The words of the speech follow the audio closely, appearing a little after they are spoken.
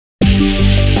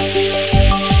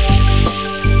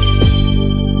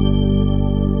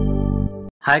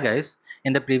Hi guys,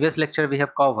 in the previous lecture we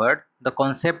have covered the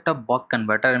concept of buck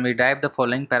converter and we derived the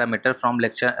following parameter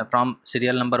from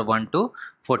serial number 1 to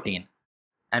 14,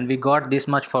 and we got this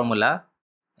much formula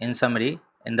in summary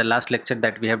in the last lecture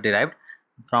that we have derived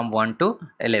from 1 to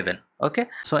 11. Okay,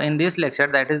 so in this lecture,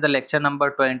 that is the lecture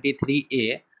number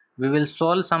 23A, we will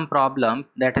solve some problem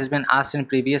that has been asked in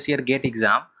previous year GATE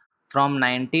exam from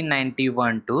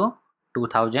 1991 to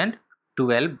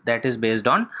 2012, that is based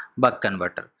on buck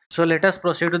converter. So let us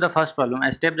proceed to the first problem.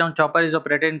 A step down chopper is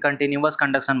operated in continuous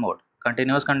conduction mode.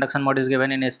 Continuous conduction mode is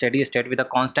given in a steady state with a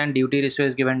constant duty ratio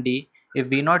is given D. If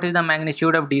V0 is the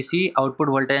magnitude of DC output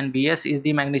voltage and Vs is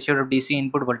the magnitude of DC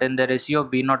input voltage, and the ratio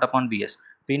of V0 upon Vs.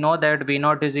 We know that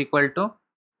V0 is equal to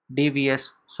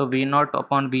dVs. So V0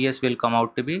 upon Vs will come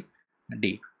out to be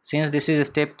D. Since this is a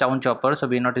step down chopper, so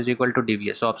V0 is equal to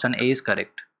dVs. So option A is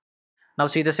correct. Now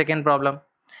see the second problem.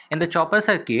 In the chopper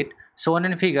circuit shown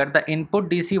in figure, the input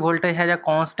DC voltage has a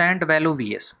constant value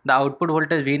Vs. The output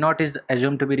voltage V0 is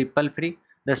assumed to be ripple free.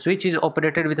 The switch is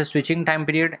operated with a switching time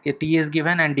period, a T is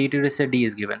given and D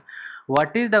is given.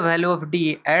 What is the value of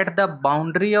D at the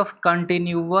boundary of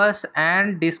continuous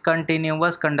and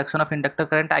discontinuous conduction of inductor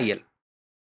current IL?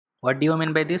 What do you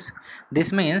mean by this?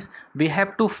 This means we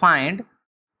have to find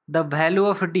the value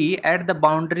of D at the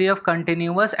boundary of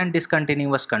continuous and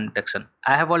discontinuous conduction.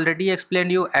 I have already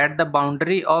explained you at the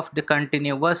boundary of the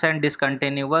continuous and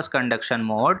discontinuous conduction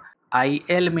mode,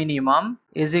 IL minimum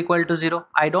is equal to 0.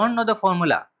 I don't know the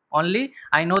formula, only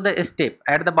I know the step.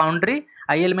 At the boundary,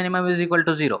 IL minimum is equal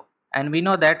to 0, and we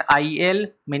know that IL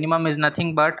minimum is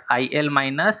nothing but IL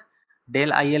minus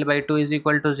del IL by 2 is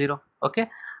equal to 0. Okay,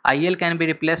 IL can be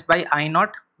replaced by I0.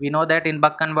 We know that in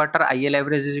buck converter IL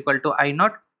average is equal to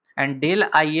I0, and del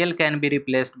IL can be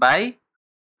replaced by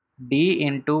D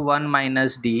into 1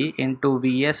 minus D into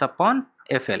Vs upon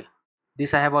FL.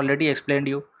 This I have already explained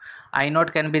you.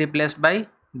 I0 can be replaced by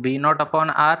V0 upon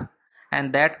R,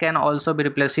 and that can also be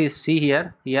replaced. See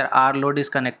here R load is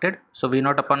connected, so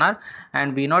V0 upon R,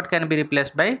 and V0 can be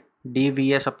replaced by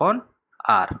dVs upon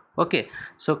R. Okay,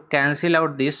 so cancel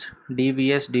out this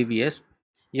dVs.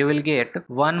 You will get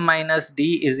 1 minus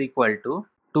D is equal to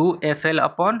 2FL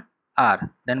upon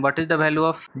R. Then what is the value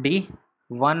of D?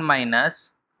 1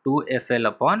 minus 2FL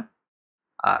upon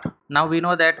R. Now we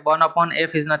know that 1 upon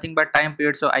F is nothing but time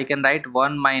period, so I can write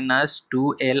 1 minus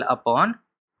 2L upon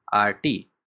RT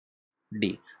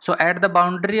D. So at the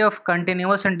boundary of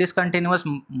continuous and discontinuous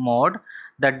mode,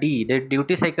 the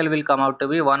duty cycle will come out to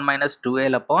be 1 minus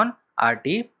 2L upon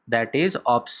RT. That is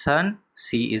option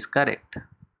C is correct.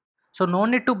 So no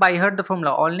need to by heart the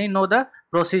formula, only know the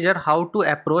procedure how to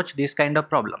approach this kind of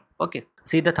problem. Okay,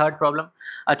 see the third problem.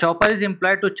 A chopper is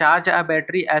employed to charge a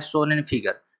battery as shown in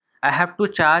figure. I have to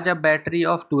charge a battery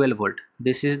of 12 volt.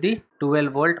 This is the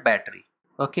 12 volt battery.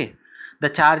 Okay, the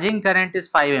charging current is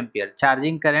 5 ampere.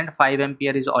 Charging current 5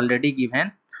 ampere is already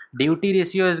given. Duty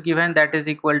ratio is given, that is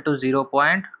equal to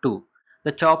 0.2.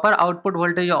 The chopper output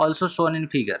voltage is also shown in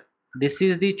figure. This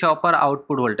is the chopper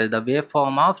output voltage. The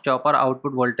waveform of chopper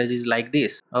output voltage is like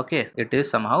this. Okay, it is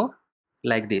somehow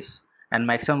like this, and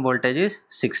maximum voltage is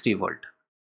 60 volt.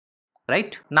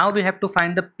 Right, now we have to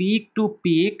find the peak to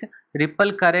peak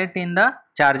ripple current in the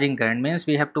charging current, means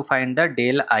we have to find the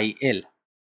del IL.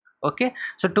 Okay,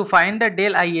 so to find the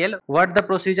del IL, what the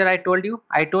procedure I told you?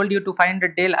 I told you to find the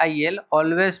del IL,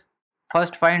 always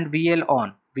first find VL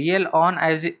on. VL on,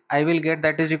 as I will get,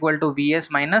 that is equal to Vs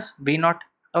minus V0.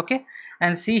 Okay,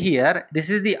 and see here, this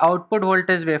is the output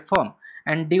voltage waveform,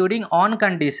 and during on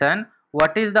condition,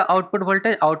 what is the output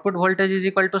voltage? Output voltage is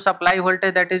equal to supply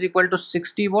voltage, that is equal to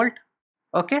 60 volt.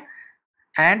 Okay,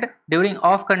 and during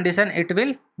off condition it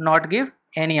will not give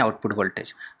any output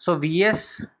voltage. So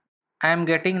Vs I am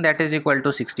getting, that is equal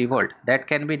to 60 volt. That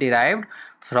can be derived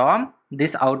from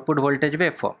this output voltage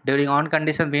waveform. During on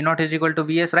condition V0 is equal to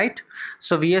Vs, right?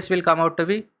 So Vs will come out to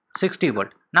be 60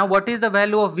 volt. Now what is the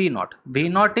value of V0?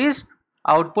 V0 is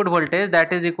output voltage,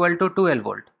 that is equal to 12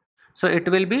 volt. So it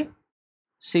will be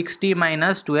 60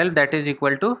 minus 12, that is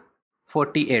equal to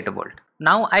 48 volt.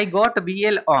 Now I got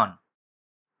VL on.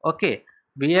 Okay,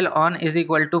 VL on is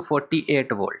equal to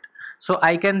 48 volt. So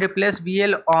I can replace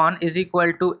VL on is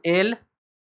equal to L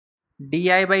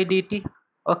di by dt.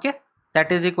 Okay,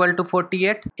 that is equal to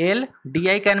 48. L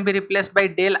di can be replaced by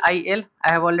del IL.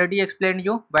 I have already explained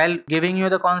you while giving you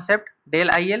the concept del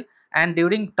IL, and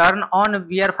during turn on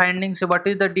we are finding, so what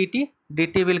is the dt?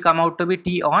 Dt will come out to be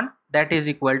T on, that is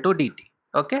equal to dt.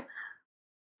 Okay,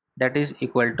 that is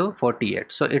equal to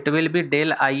 48. So it will be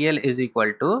del IL is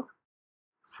equal to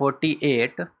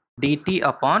 48 dt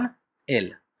upon L.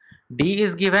 D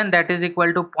is given, that is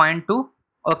equal to 0.2.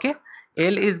 Okay,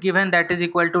 L is given, that is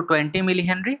equal to 20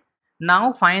 millihenry.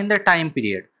 Now find the time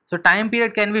period. So time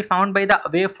period can be found by the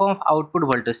waveform of output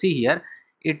voltage. See here,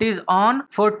 it is on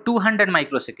for 200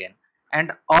 microsecond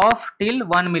and off till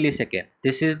 1 millisecond.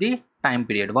 This is the time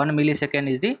period. 1 millisecond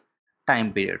is the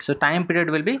time period. So time period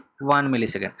will be 1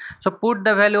 millisecond. So put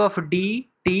the value of D,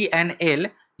 T and L.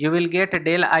 You will get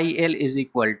del IL is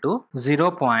equal to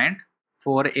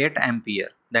 0.48 ampere.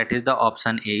 That is the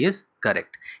option A is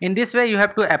correct. In this way you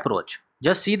have to approach.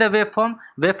 Just see the waveform.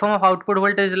 Waveform of output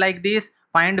voltage is like this.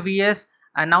 Find Vs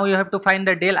and now you have to find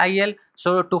the del IL.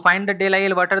 So to find the del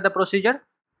IL, what are the procedure?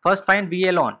 First find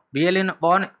VL on. VL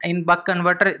on in buck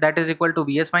converter, that is equal to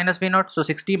Vs minus V0. So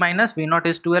 60 minus V0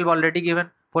 is 12 already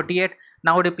given, 48.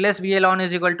 Now replace VL on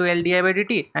is equal to L di by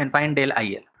dt and find del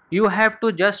IL. You have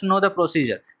to just know the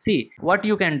procedure. See what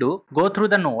you can do. Go through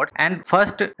the notes and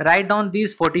first write down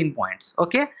these 14 points.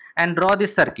 Okay, and draw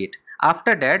this circuit.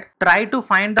 After that, try to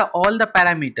find all the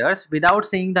parameters without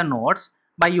seeing the notes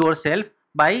by yourself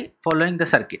by following the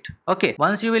circuit. Okay,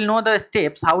 once you will know the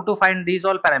steps how to find these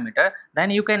all parameters, then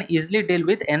you can easily deal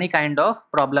with any kind of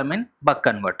problem in buck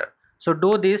converter. So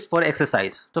do this for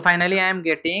exercise. So finally I am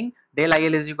getting del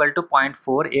IL is equal to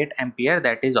 0.48 ampere.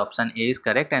 That is option A is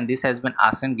correct, and this has been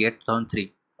asked in GATE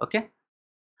 2003. Okay.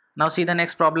 Now see the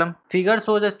next problem. Figure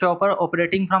shows a chopper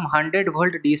operating from 100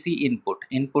 volt DC input.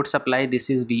 Input supply, this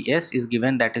is Vs, is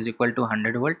given, that is equal to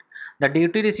 100 volt. The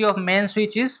duty ratio of main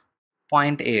switch is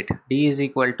 0.8. D is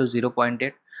equal to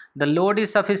 0.8. The load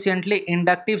is sufficiently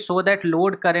inductive so that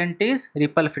load current is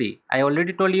ripple free. I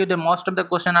already told you the most of the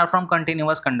question are from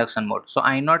continuous conduction mode. So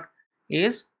I0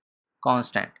 is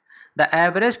constant. The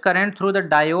average current through the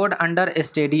diode under a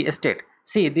steady state.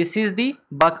 See, this is the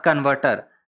buck converter.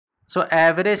 So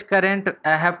average current,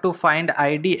 I have to find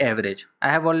ID average. I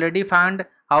have already found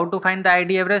how to find the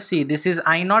ID average. See, this is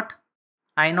I0.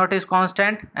 I0 is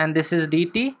constant and this is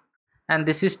dt and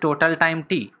this is total time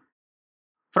t.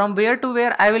 From where to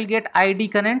where I will get ID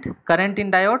current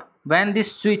in diode? When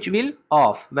this switch will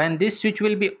off. When this switch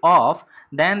will be off,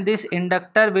 then this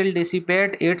inductor will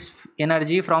dissipate its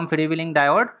energy from freewheeling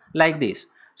diode like this.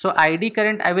 So ID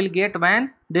current I will get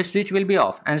when this switch will be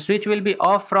off, and switch will be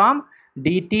off from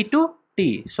dt to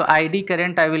t. So ID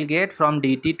current I will get from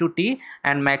dt to t,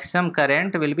 and maximum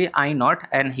current will be I0,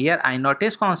 and here I0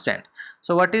 is constant.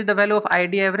 So what is the value of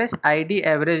ID average? ID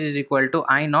average is equal to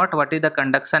I0. What is the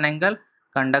conduction angle?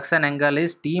 Conduction angle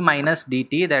is t minus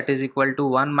dt, that is equal to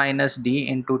 1 minus d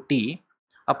into t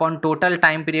upon total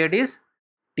time period is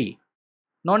t.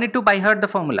 No need to by heart the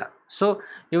formula. So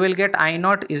you will get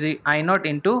I0 is I0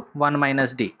 into 1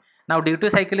 minus d. Now duty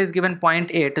cycle is given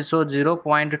 0.8, so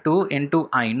 0.2 into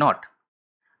I0.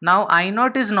 Now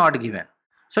I0 is not given.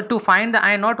 So to find the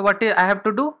I0, what I have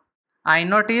to do?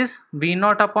 I0 is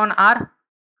V0 upon R.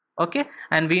 Okay,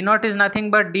 and V0 is nothing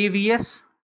but dVs.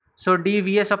 So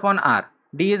dVs upon R.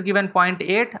 D is given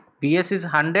 0.8, Vs is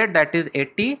 100, that is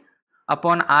 80,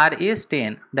 upon R is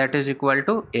 10, that is equal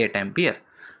to 8 ampere.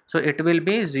 So it will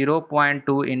be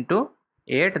 0.2 into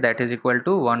 8, that is equal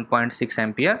to 1.6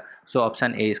 ampere. So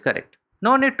option A is correct.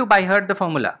 No need to by heart the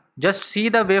formula. Just see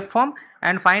the waveform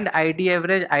and find ID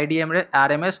average, ID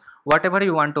RMS, whatever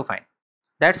you want to find.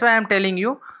 That's why I am telling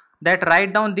you that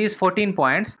write down these 14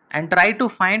 points and try to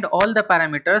find all the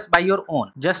parameters by your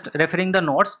own. Just referring the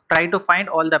notes, try to find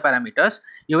all the parameters.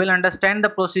 You will understand the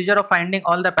procedure of finding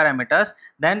all the parameters.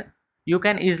 Then you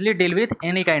can easily deal with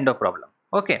any kind of problem.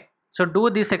 Okay. So do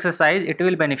this exercise, it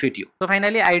will benefit you. So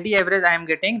finally ID average I am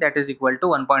getting, that is equal to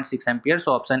 1.6 ampere.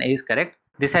 So option A is correct.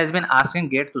 This has been asked in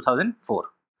GATE 2004.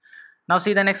 Now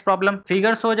see the next problem.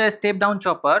 Figure shows a step down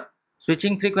chopper.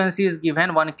 Switching frequency is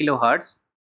given 1 kilohertz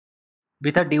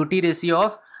with a duty ratio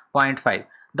of 0.5.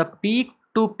 The peak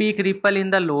to peak ripple in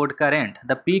the load current.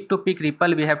 The peak to peak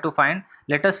ripple we have to find.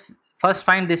 Let us first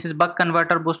find this is buck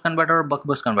converter, boost converter, or buck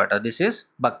boost converter. This is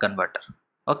buck converter.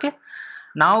 Okay.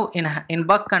 Now in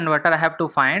buck converter I have to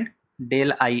find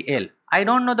del IL. I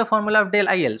don't know the formula of del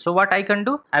IL. So what I can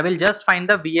do? I will just find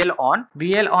the VL on.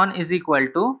 VL on is equal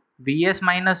to Vs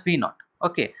minus V0.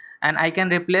 Okay. And I can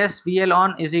replace VL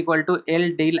on is equal to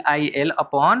L del IL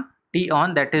upon T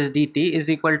on, that is dt, is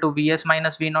equal to Vs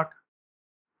minus V0.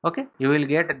 Okay, you will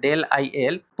get del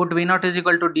IL. Put V0 is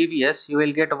equal to dVs. You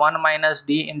will get 1 minus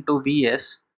d into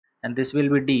Vs, and this will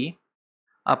be d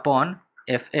upon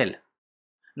FL.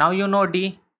 Now you know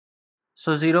d.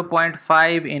 So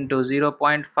 0.5 into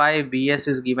 0.5, Vs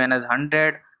is given as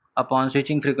 100 upon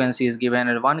switching frequency is given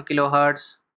as 1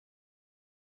 kilohertz.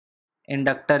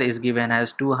 Inductor is given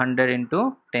as 200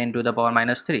 into 10 to the power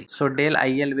minus 3. So del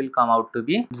IL will come out to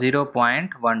be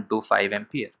 0.125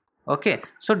 ampere. Okay,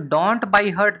 so don't by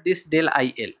heart this del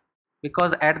IL.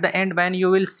 because at the end when you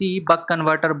will see buck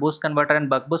converter, boost converter and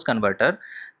buck boost converter,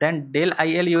 then del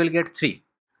IL you will get 3.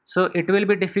 So it will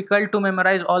be difficult to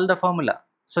memorize all the formula.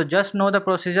 So just know the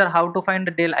procedure how to find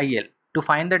the del IL. To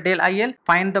find the del IL,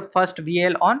 find the first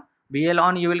VL on. VL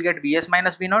on you will get Vs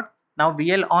minus V naught. Now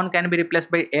VL on can be replaced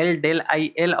by L del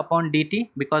IL upon dt,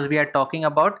 because we are talking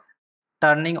about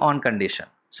turning on condition.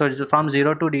 So from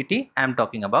 0 to dt I am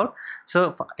talking about.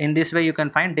 So in this way you can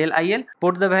find del IL,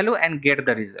 put the value and get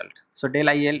the result. So del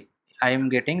IL I am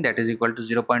getting, that is equal to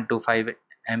 0.25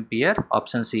 ampere.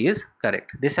 Option C is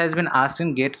correct. This has been asked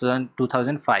in GATE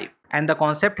 2005 and the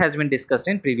concept has been discussed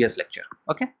in previous lecture.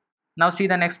 Okay, now see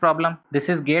the next problem. This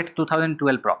is GATE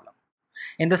 2012 problem.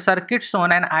 In the circuit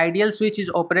shown, an ideal switch is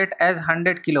operate as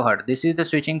 100 kHz. This is the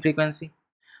switching frequency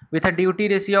with a duty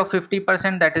ratio of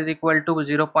 50%, that is equal to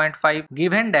 0.5,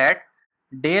 given that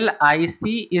del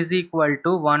IC is equal to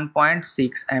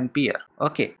 1.6 ampere.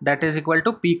 Okay, that is equal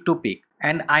to peak,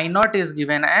 and I naught is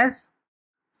given as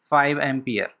 5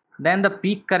 ampere. Then the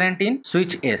peak current in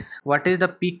switch S. What is the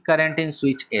peak current in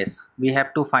switch S? We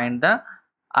have to find the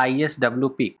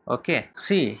ISW peak. Okay,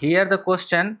 see here the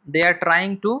question, they are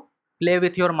trying to play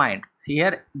with your mind.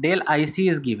 Here del IC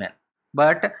is given,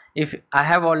 but if I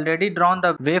have already drawn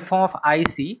the waveform of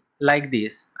IC like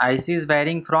this, IC is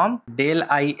varying from del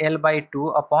IL by 2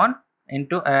 upon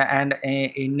into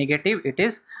in negative it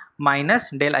is minus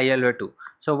del IL by 2.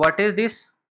 So what is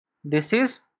this? This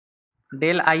is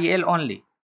del IL only.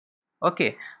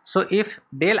 Okay, so if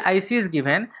del IC is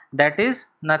given, that is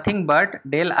nothing but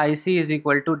del IC is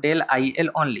equal to del IL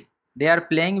only. They are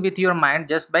playing with your mind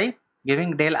just by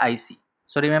giving del IC.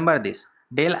 So remember this,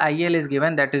 del IL is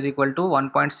given, that is equal to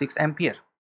 1.6 ampere.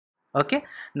 Okay,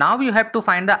 now you have to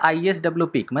find the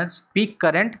ISW peak, means peak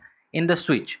current in the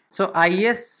switch. So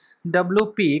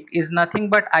ISW peak is nothing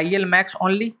but IL max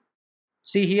only.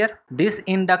 See here, this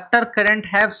inductor current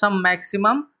have some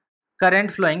maximum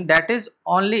current flowing, that is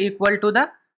only equal to the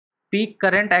peak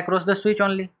current across the switch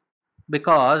only,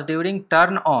 because during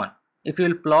turn on, if you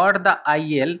will plot the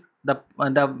IL, the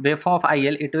waveform of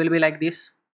IL, it will be like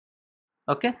this.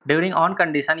 Okay, during on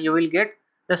condition you will get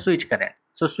the switch current.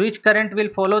 So switch current will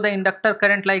follow the inductor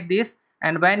current like this,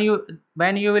 and when you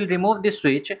will remove this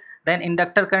switch, then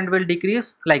inductor current will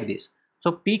decrease like this.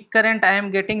 So peak current I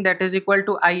am getting, that is equal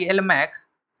to IL max,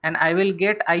 and I will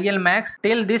get IL max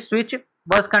till this switch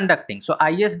was conducting. So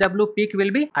ISW peak will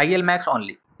be IL max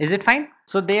only. Is it fine?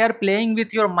 So they are playing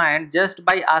with your mind just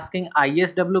by asking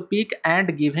ISW peak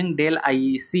and giving del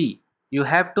IC. You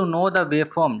have to know the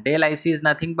waveform. Del IC is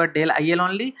nothing but del IL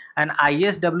only, and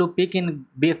ISW peak in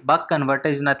buck converter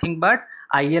is nothing but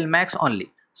IL max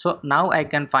only. So now I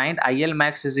can find IL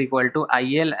max is equal to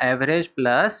IL average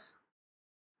plus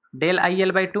del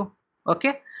IL by 2.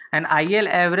 Okay, and IL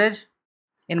average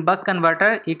in buck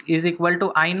converter is equal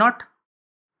to I naught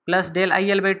plus del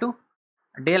IL by 2.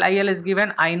 Del IL is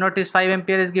given, I naught is 5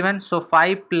 ampere is given, so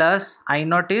 5 plus I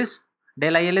naught is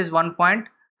del IL is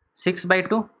 1.6 by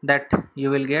 2, that you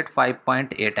will get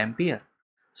 5.8 ampere.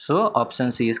 So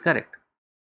option C is correct.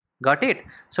 Got it?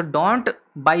 So don't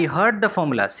by heart the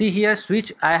formula. See here,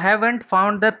 switch, I haven't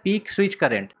found the peak switch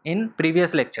current in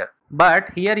previous lecture, but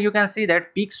here you can see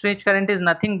that peak switch current is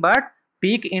nothing but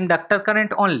peak inductor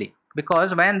current only,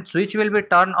 because when switch will be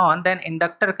turned on, then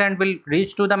inductor current will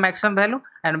reach to the maximum value,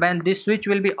 and when this switch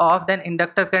will be off, then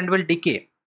inductor current will decay.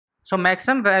 So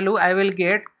maximum value I will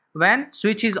get when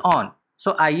switch is on.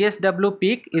 So ISW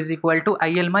peak is equal to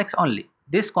IL max only.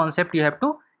 This concept you have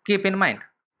to keep in mind.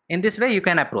 In this way you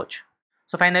can approach.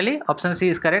 So finally option C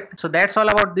is correct. So that's all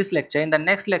about this lecture. In the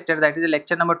next lecture, that is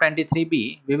lecture number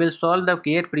 23B, we will solve the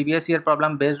GATE previous year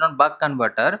problem based on buck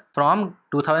converter from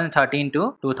 2013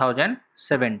 to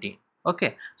 2017.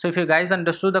 Okay, so if you guys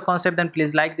understood the concept, then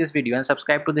please like this video and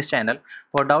subscribe to this channel.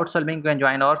 For doubt solving you can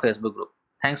join our Facebook group.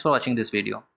 Thanks for watching this video.